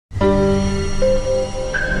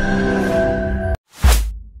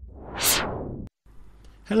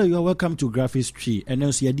Hello, you are welcome to Graphics Tree. And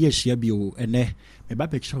also, your dear Shabio, and my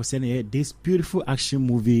picture sending this beautiful action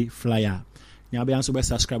movie flyer. Now, be also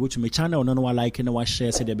subscribe to my channel. No one like and no one share.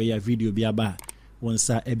 Say the be a video be about once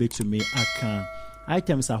I able to me. I can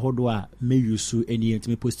items are how do I may use any to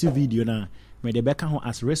me post video now. May the back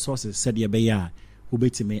as resources said the be who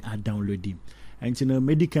bet me I download them. And you know,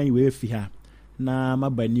 medical way here. Na my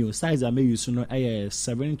brand new size I may use no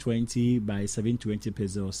 720 by 720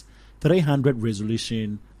 pixels. 300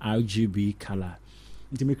 resolution RGB color.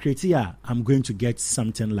 To me create here, I'm going to get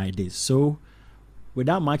something like this. So,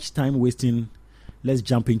 without much time wasting, let's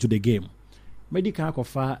jump into the game. Medical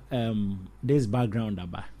offer this background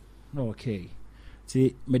about. Okay.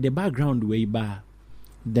 See, the background way bar.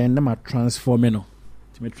 Then I'm transforming.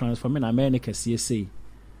 To me transforming, I make a CSA.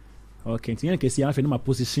 Okay. To me see I my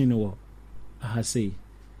position. I say,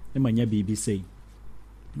 I'm a BBC.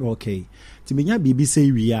 Okay. To me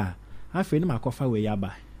BBC we are. I feel my coffee way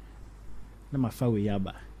yaba. Na fa way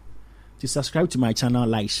yaba. To subscribe to my channel,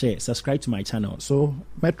 like, share, subscribe to my channel. So,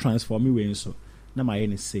 my transform me way so. Na my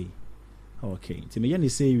any say. Okay. To me any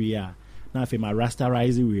say we are. Na feel my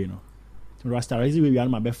rasterize way no. To rasterize way we are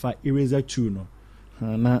my befa eraser tool no.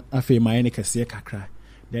 Na I feel my any kase kakra.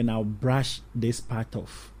 Then I'll brush this part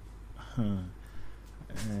off.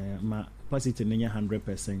 My positive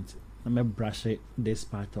 100%. Na me brush it this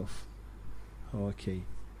part off. Okay.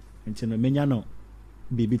 Nti no menya no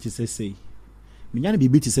bibi ti say menya no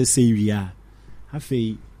bibi ti say wi a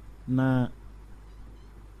afei na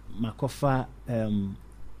makofa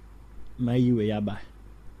mayi we yaba.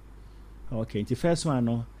 Okay, nti first one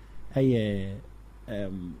no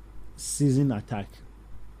season attack.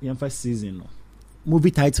 Yemfa season no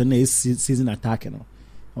movie title na is season attack no.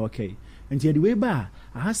 Okay, nti the way ba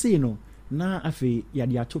I say no na afei ya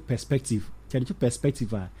dia to perspective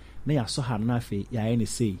na ya so ha na afei ya any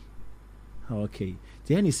say. Okay.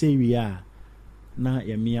 The any say we are na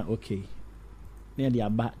ya mia okay. Na the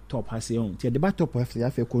aba top has on. The aba top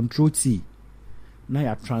have a control T. Na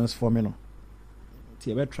ya transforming no.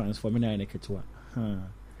 The aba transforming na neketwa.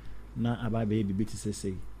 Na aba baby bit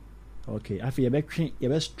say. Okay. After you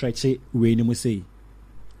be stretch it we ni mu say.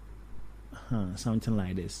 Something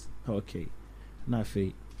like this. Okay. Na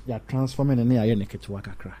after ya transforming na ya neketwa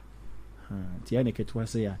kakra. The ya neketwa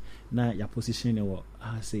say ya na ya position e wo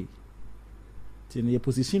say. In your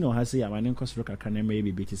position or has a man cost rock can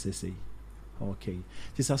maybe be say. Okay.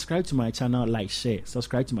 To subscribe to my channel, like, share,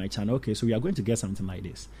 subscribe to my channel. Okay, so we are going to get something like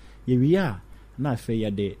this. Here we are. Now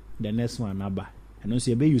fair the next one number. And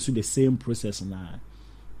also you use the same process now.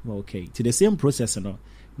 Okay. To the same process no.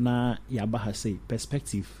 Na yaba has say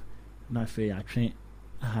perspective. Now fair train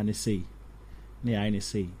say. Na ya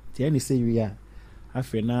say. To any say we are.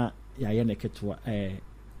 After na ya neketwa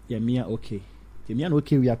ya mia okay. The mia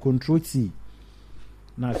okay we are control T.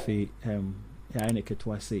 Na fe ya ene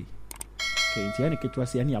ketwa say okay nti ene ketwa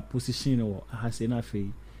say any position or ha say na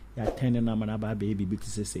fe ya 10 na mana ba baby bit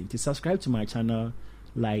say nti subscribe to my channel,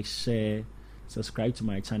 like, share, subscribe to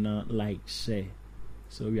my channel, like, share.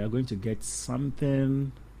 So we are going to get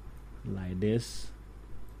something like this.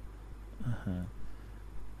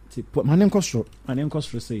 My name cost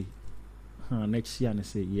say next year and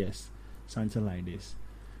say yes, something like this.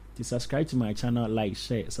 To subscribe to my channel, like,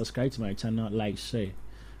 share, subscribe to my channel, like, share.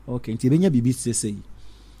 Okay, nti benya bibi say.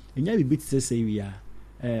 Enya bibi say we are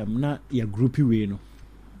na ya groupy way no.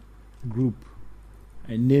 Group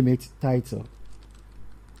and name it title.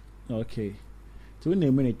 Okay. To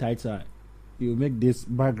name it title, you make this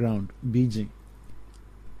background BG.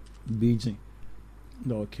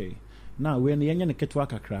 Okay. Now when yenya neketwa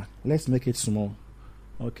kakra, let's make it small.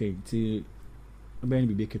 Okay, to ben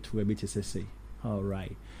bibi ketwa bit say. All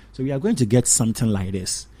right. So we are going to get something like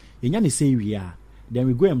this. In say we are, then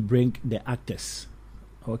we go and bring the actors.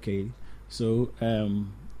 Okay. So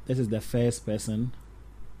this is the first person.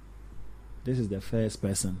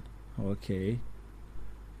 Okay.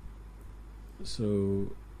 So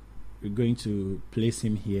we're going to place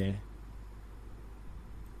him here.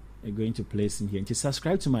 And to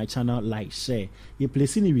subscribe to my channel, like, share. You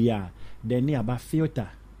place in we are, then near about filter.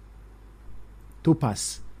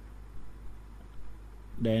 Topaz.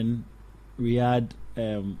 Then we add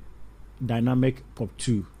dynamic pop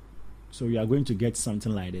 2. So we are going to get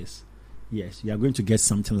something like this. Yes, we are going to get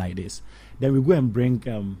something like this. Then we go and bring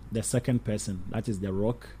the second person. That is The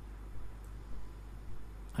Rock.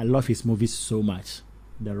 I love his movies so much.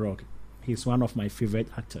 The Rock. He's one of my favorite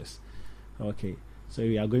actors. Okay. So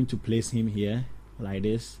we are going to place him here like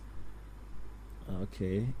this.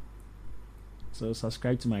 Okay. So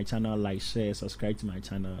subscribe to my channel, like, share, subscribe to my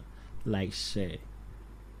channel, like, share.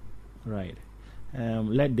 Right.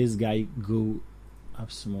 Let this guy go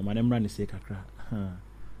up small. Madam Rani say kakra.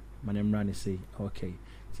 Madam Rani say okay.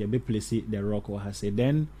 So you place the rock or has say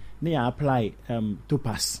then you apply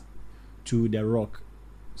topaz to the rock.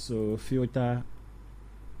 So filter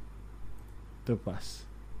topaz.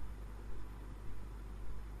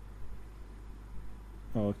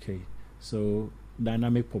 Okay. So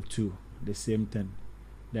dynamic pop 2, the same thing.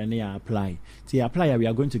 Then you apply. So you apply, we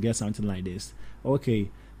are going to get something like this. Okay.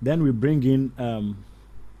 Then we bring in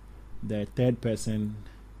the third person.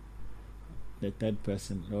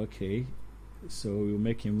 Okay. So we'll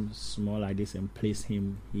make him small like this and place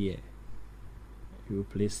him here. We will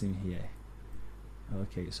place him here.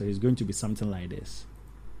 Okay, so it's going to be something like this.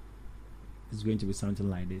 It's going to be something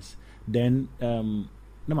like this. Then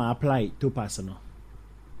now apply to personal.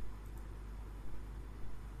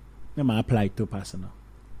 Now apply to personal.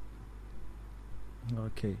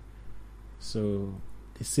 Okay. So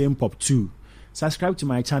the same pop 2. Subscribe to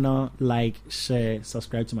my channel, like, share,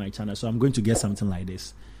 subscribe to my channel. So I'm going to get something like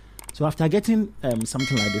this. So after getting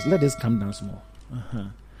something like this, let this come down small.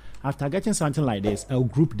 After getting something like this, I'll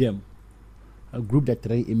group them. I'll group the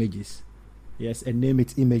 3 images. Yes, and name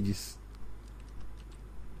it images.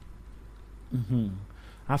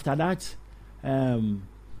 After that, I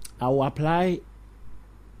will apply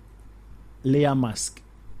layer mask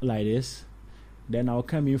like this. Then I'll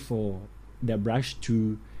come in for the brush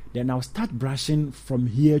tool. Then I'll start brushing from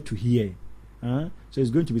here to here. So it's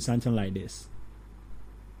going to be something like this.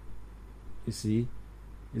 You see,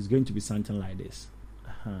 it's going to be something like this.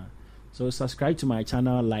 So subscribe to my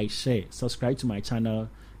channel, like, share. Subscribe to my channel,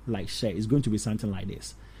 like, share. It's going to be something like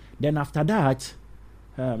this. Then after that,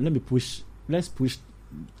 let's push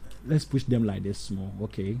them like this small.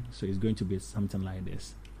 Okay, so it's going to be something like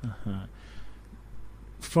this.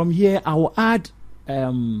 From here, I will add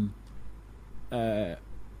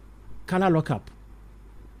color lockup.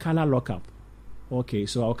 Okay,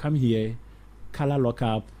 so I'll come here, color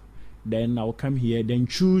lockup. Then I'll come here, then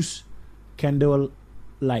choose candle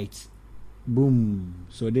light. Boom.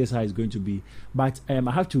 So this is how it's going to be. But I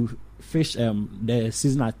have to fish the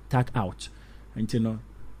season attack out. And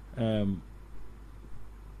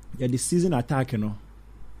the season attack,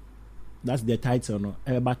 that's the title,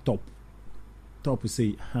 but top we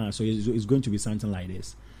say, so it's going to be something like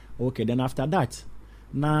this. Okay, then after that,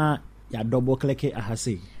 now you double click it,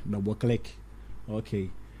 double click. Okay,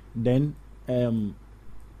 then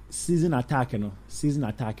season attack, now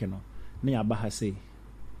you bahase.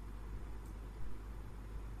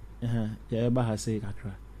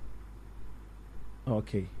 Kakra.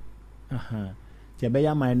 Okay.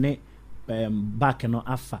 Tiabeya my ne back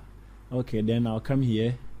alpha. Okay, then I'll come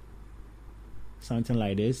here. Something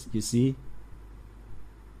like this. You see?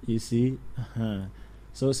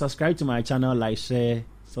 So subscribe to my channel, like, share.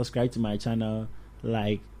 Subscribe to my channel,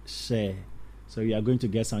 like, share. So you are going to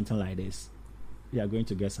get something like this.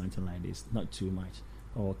 Not too much.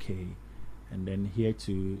 Okay. And then here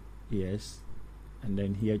to yes. And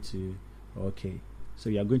then here to okay. So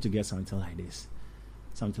you are going to get something like this.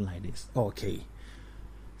 Okay.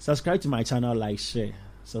 Subscribe to my channel, like, share.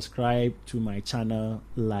 Subscribe to my channel,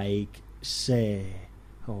 like, share.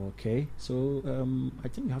 Okay. So I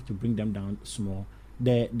think you have to bring them down small.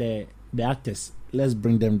 The actors, let's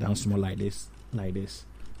bring them down small like this.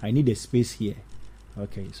 I need a space here.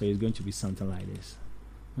 Okay, so it's going to be something like this.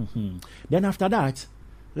 Then after that,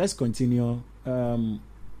 let's continue.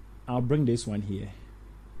 I'll bring this one here.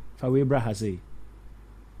 Fawebra has a.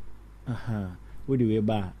 What do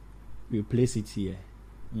we place it here?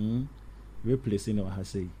 We place it over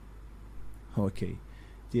has a. Okay.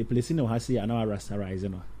 The place in has a now rasterize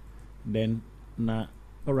no. Then na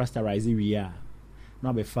rasterize we are.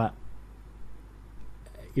 Now be fat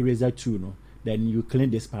eraser 2 no. Then you clean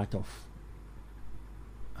this part off.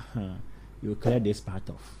 You clear this part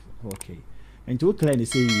off. Okay. And to clear the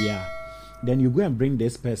same here, then you go and bring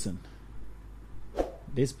this person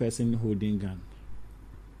holding gun.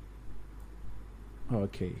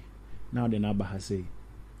 Okay. Now the neighbor has say.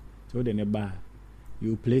 So the neighbor,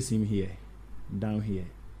 you place him here, down here.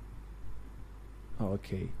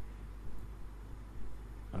 Okay.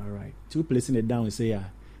 All right. To placing it down, say yeah.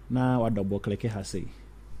 Now I double click it has say.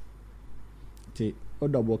 Take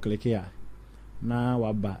double click here. Now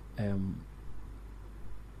what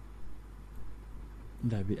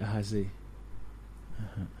that be has a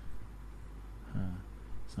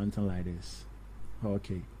something like this.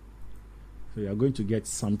 Okay. So you are going to get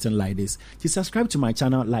something like this. To subscribe to my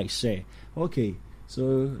channel, like, share. Okay.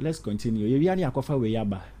 So let's continue. If you are kofa we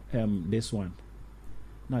yaba this one.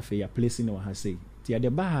 Now if you are placing what I say. Tia the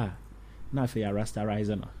bar. Now if you are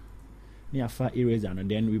rasterizer no. Near far eraser no.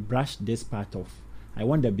 Then we brush this part off. I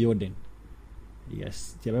want the building.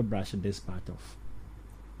 Yes, you brush this part off.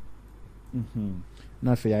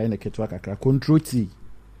 Now for you in the ketwa kakra. Control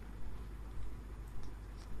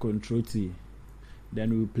T.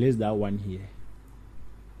 Then we place that one here.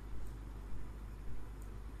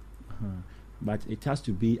 But it has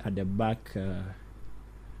to be at the back of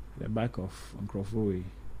Uncrofoe.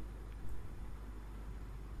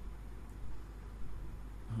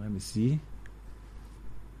 Let me see.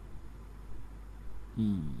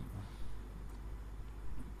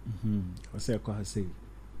 What's that called? Say.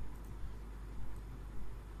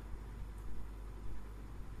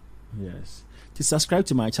 Yes. To subscribe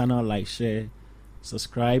to my channel, like, share.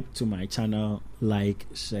 Subscribe to my channel, like,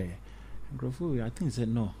 share. Uncrofoe, I think he said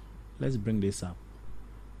no. Let's bring this up.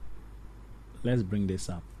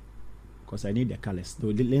 Because I need the colors.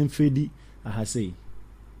 So the length fade, I say.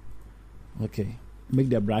 Okay. Make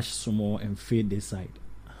the brush small and fade this side.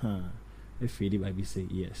 Fade it by be say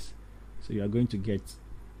yes. So you are going to get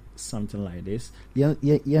something like this. You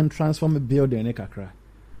transform a building kakra.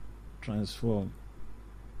 Transform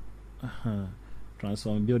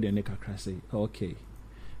building kakra say okay.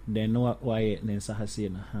 Then why then say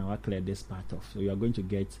I clear this part off. So you are going to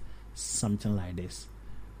get something like this.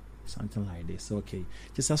 Okay.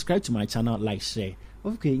 Just subscribe to my channel, like, share.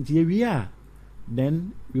 Okay, here we are.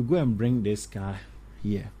 Then we go and bring this car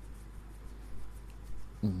here.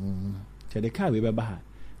 The car we be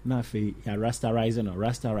now for rasterizing or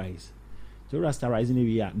rasterize. So rasterizing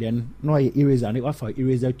we are then no eraser and what for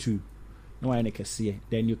eraser 2. No I can see.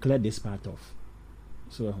 Then you clear this part off.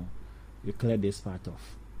 So you clear this part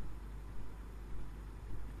off.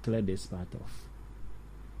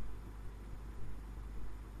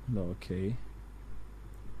 Okay.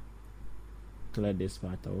 Clear this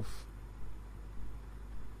part off.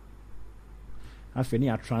 After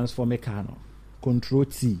you transform a car. Control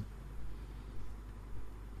T.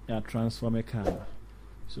 Transform a car.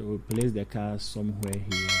 So we place the car somewhere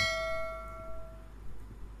here.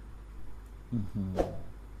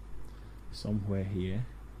 Somewhere here.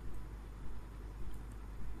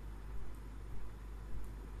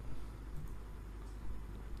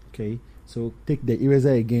 Okay, so take the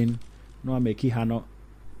eraser again. Now I make it no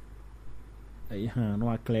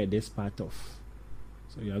I clear this part off.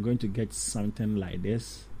 So you are going to get something like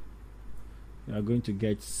this.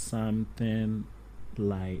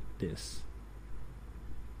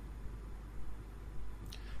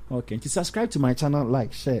 Okay, to subscribe to my channel,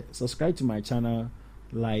 like, share.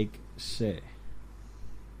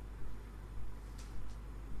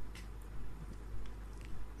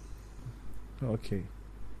 Okay.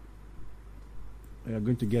 We are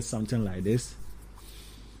going to get something like this.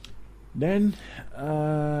 Then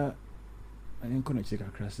I am going to check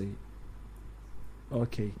across it.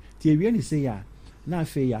 Okay. The really say ya. Now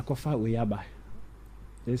fe ya kofa we yaba.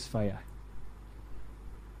 This fire.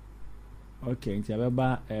 Okay,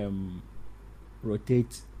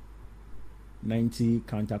 rotate 90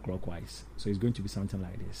 counterclockwise. So it's going to be something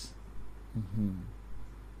like this.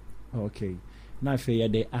 Okay. Now if you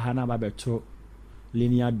the ahana babeto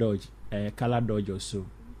linear dodge, color dodge also.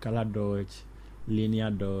 Color dodge, linear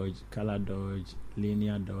dodge, color dodge,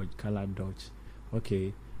 linear dodge, color dodge.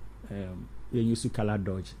 Okay. You use color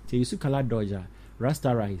dodge. So you use color dodge,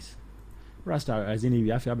 rasterize. Rasterize in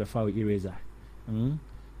you have to have a eraser.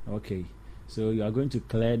 Okay. So you are going to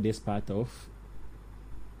clear this part off.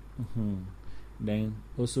 Then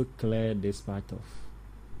also clear this part off.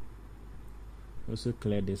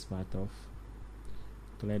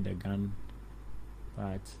 Clear the gun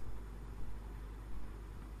part.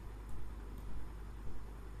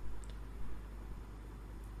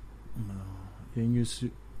 No, you use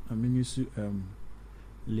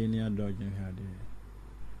linear dodge and here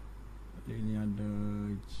the linear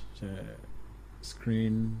dodge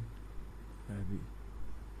screen. I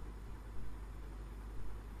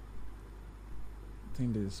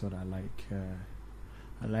think this is what I like.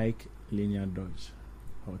 I like linear dodge.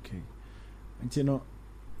 Okay, and you know,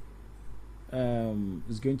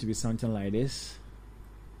 it's going to be something like this.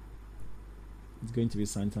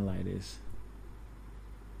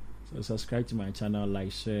 So subscribe to my channel,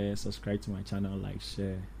 like, share. I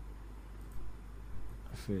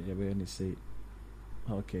feel you say.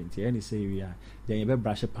 Okay, the end say we are. Then you better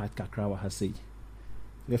brush a part kakra wa say.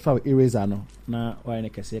 If I eraser no, now why you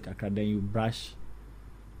can say kakra, then you brush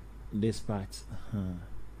this part.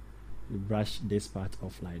 You brush this part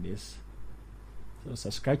off like this. So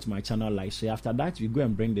subscribe to my channel, like, share. After that, we go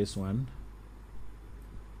and bring this one.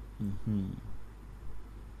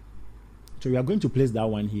 So we are going to place that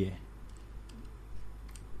one here.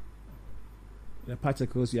 The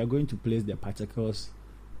particles, we are going to place the particles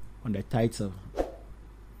on the title.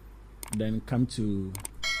 then come to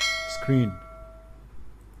screen.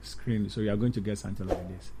 So you are going to get something like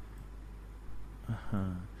this.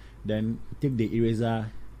 Then take the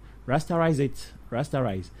eraser, rasterize it.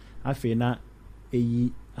 After na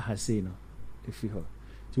eyi hase no if you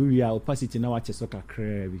to we are opacity na watch so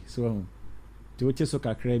kakra bi so to watch so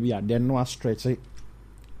kakra bi then no stretch it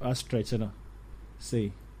no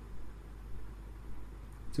say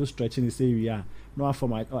to stretching the say we are no for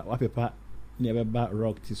my paper never back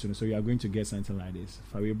rock tissue, so you are going to get something like this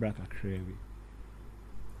for we break kakra bi.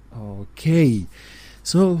 Okay,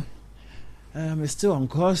 so it's still on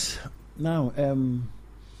course now.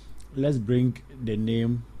 Let's bring the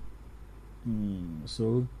name.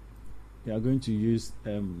 So we are going to use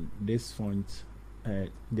this font,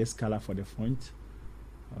 this color for the font.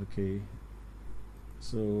 Okay,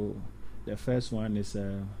 so the first one is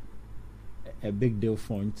a big deal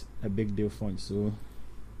font, so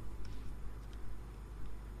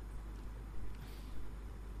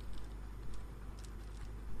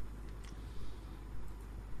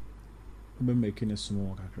we're making a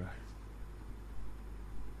small kakra.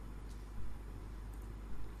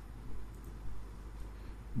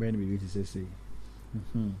 When we use this, say,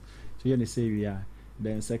 so you say we are.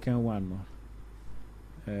 Then second one,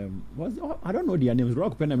 I don't know their names.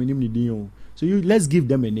 Rock pen name. So let's give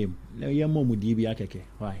them a name.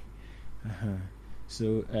 Why?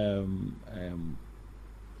 So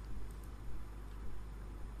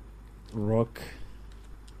rock.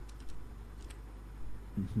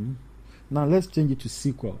 Now let's change it to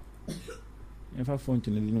sequel. If I found to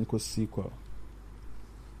the called sequel.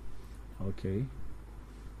 Okay.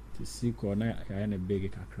 The sequel na I am a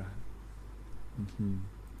big kakra.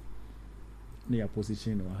 Near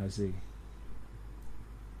position or has a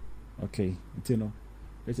okay, you know.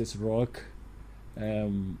 This is rock.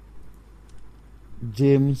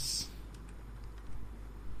 James.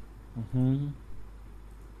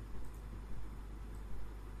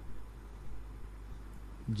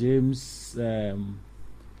 James,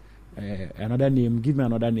 another name. Give me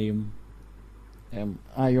another name.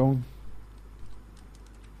 Ion.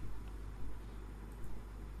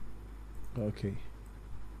 Okay.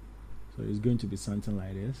 So it's going to be something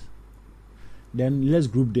like this. Then let's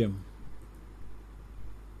group them.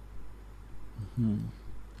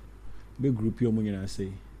 Big group your money and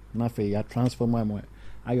say. Nafe ya transform my mo.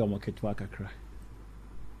 Ayo market work akra.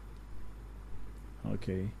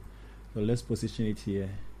 Okay. So let's position it here.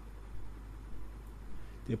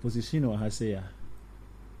 The position or has here.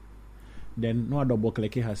 Then no double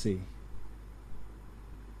click it has. The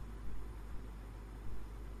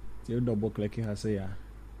double click it has here.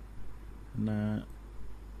 Na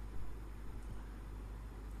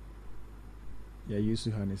yeah, used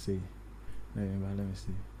to have say. Let me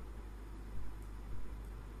see.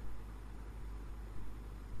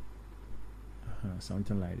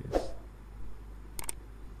 Something like this.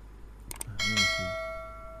 Let me see.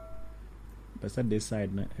 But at this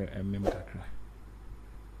side, a mem kakra.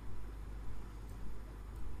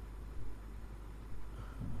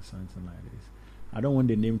 Something like this. I don't want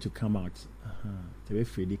the name to come out. To be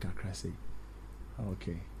Freddy kakra say.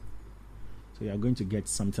 Okay. So you are going to get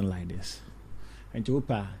something like this. And to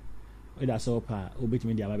opa, that's opa. Obit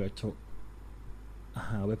me the ababeto.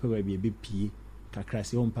 Wepe will be a big P. Kakra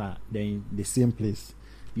say ompa. Then the same place.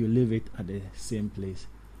 You leave it at the same place.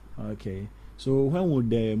 Okay. So when would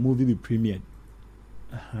the movie be premiered?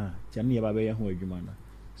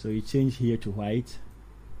 So you change here to white.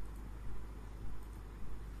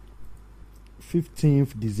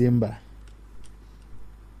 15th December.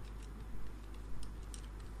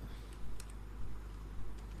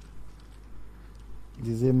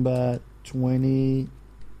 December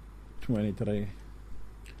 2023.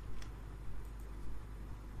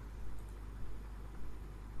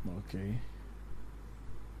 Okay.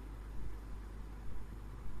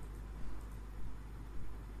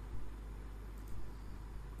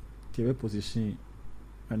 TV position.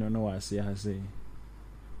 I don't know what I say.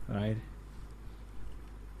 Right?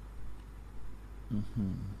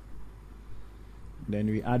 Then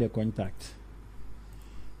we add a contact.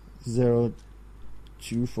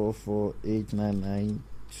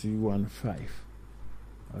 0244899215.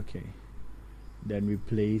 Okay. Then we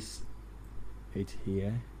place it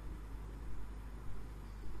here.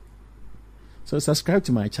 So subscribe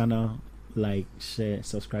to my channel, like, share.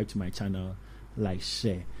 Subscribe to my channel, like,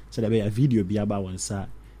 share. So there will be a video be about one side.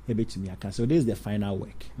 So this is the final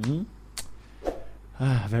work.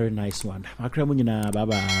 Very nice one. Bye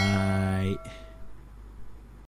bye.